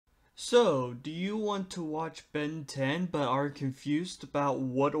So, do you want to watch Ben 10 but are confused about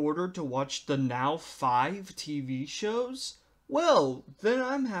what order to watch the now 5 TV shows? Well, then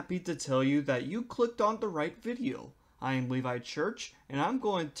I'm happy to tell you that you clicked on the right video. I am Levi Church, and I'm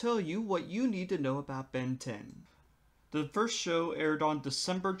going to tell you what you need to know about Ben 10. The first show aired on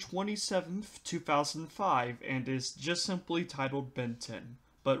December 27th, 2005, and is just simply titled Ben 10.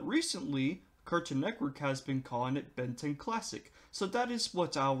 But recently, Cartoon Network has been calling it Ben 10 Classic, so that is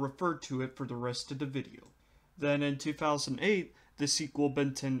what I'll refer to it for the rest of the video. Then in 2008, the sequel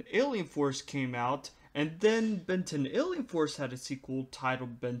Ben 10 Alien Force came out, and then Ben 10 Alien Force had a sequel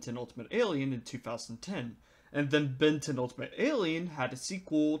titled Ben 10 Ultimate Alien in 2010. And then Ben 10 Ultimate Alien had a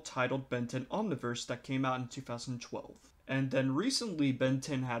sequel titled Ben 10 Omniverse that came out in 2012. And then recently Ben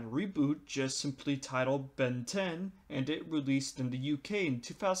 10 had a reboot just simply titled Ben 10, and it released in the UK in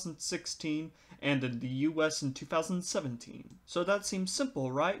 2016 and in the US in 2017. So that seems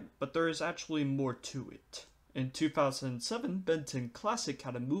simple, right? But there is actually more to it. In 2007, Ben 10 Classic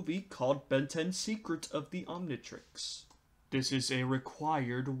had a movie called Ben 10 Secret of the Omnitrix. This is a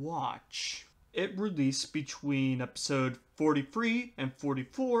required watch. It released between episode 43 and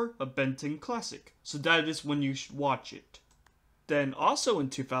 44 of Ben 10 Classic, so that is when you should watch it. Then also in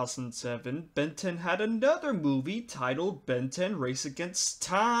 2007, Ben 10 had another movie titled Ben 10 Race Against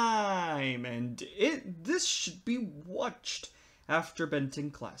Time, and this should be watched after Ben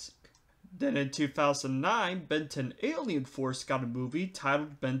 10 Classic. Then in 2009, Ben 10 Alien Force got a movie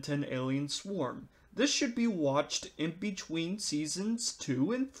titled Ben 10 Alien Swarm. This should be watched in between seasons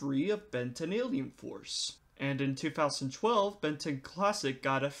 2 and 3 of Ben 10 Alien Force. And in 2012, Ben 10 Classic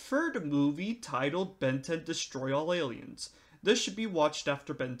got a third movie titled Ben 10 Destroy All Aliens. This should be watched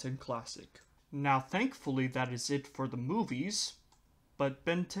after Ben 10 Classic. Now thankfully that is it for the movies, but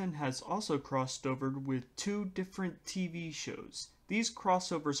Ben 10 has also crossed over with 2 different TV shows. These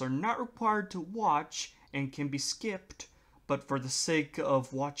crossovers are not required to watch and can be skipped, but for the sake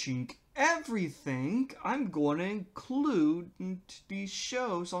of watching everything, I'm going to include these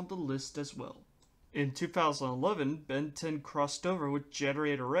shows on the list as well. In 2011, Ben 10 crossed over with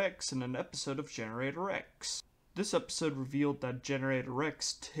Generator X in an episode of Generator X. This episode revealed that Generator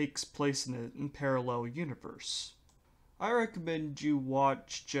X takes place in a parallel universe. I recommend you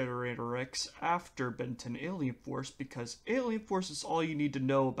watch Generator X after Ben 10 Alien Force because Alien Force is all you need to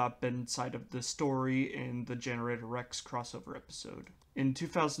know about Ben's side of the story in the Generator X crossover episode. In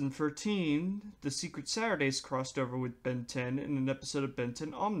 2013, the Secret Saturdays crossed over with Ben 10 in an episode of Ben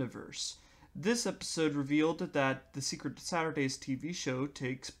 10 Omniverse. This episode revealed that the Secret Saturdays TV show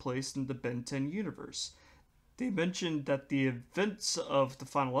takes place in the Ben 10 universe. They mentioned that the events of the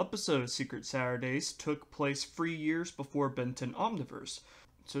final episode of Secret Saturdays took place 3 years before Ben 10 Omniverse.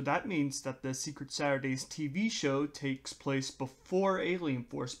 So that means that the Secret Saturdays TV show takes place before Alien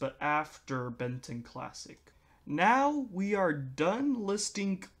Force but after Ben 10 Classic. Now we are done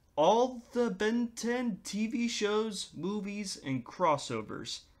listing all the Ben 10 TV shows, movies, and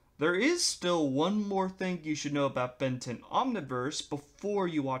crossovers. There is still one more thing you should know about Ben 10 Omniverse before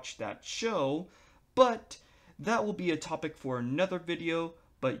you watch that show, but that will be a topic for another video,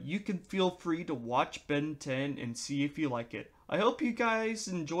 but you can feel free to watch Ben 10 and see if you like it. I hope you guys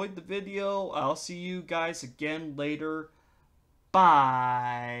enjoyed the video. I'll see you guys again later.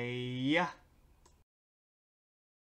 Bye.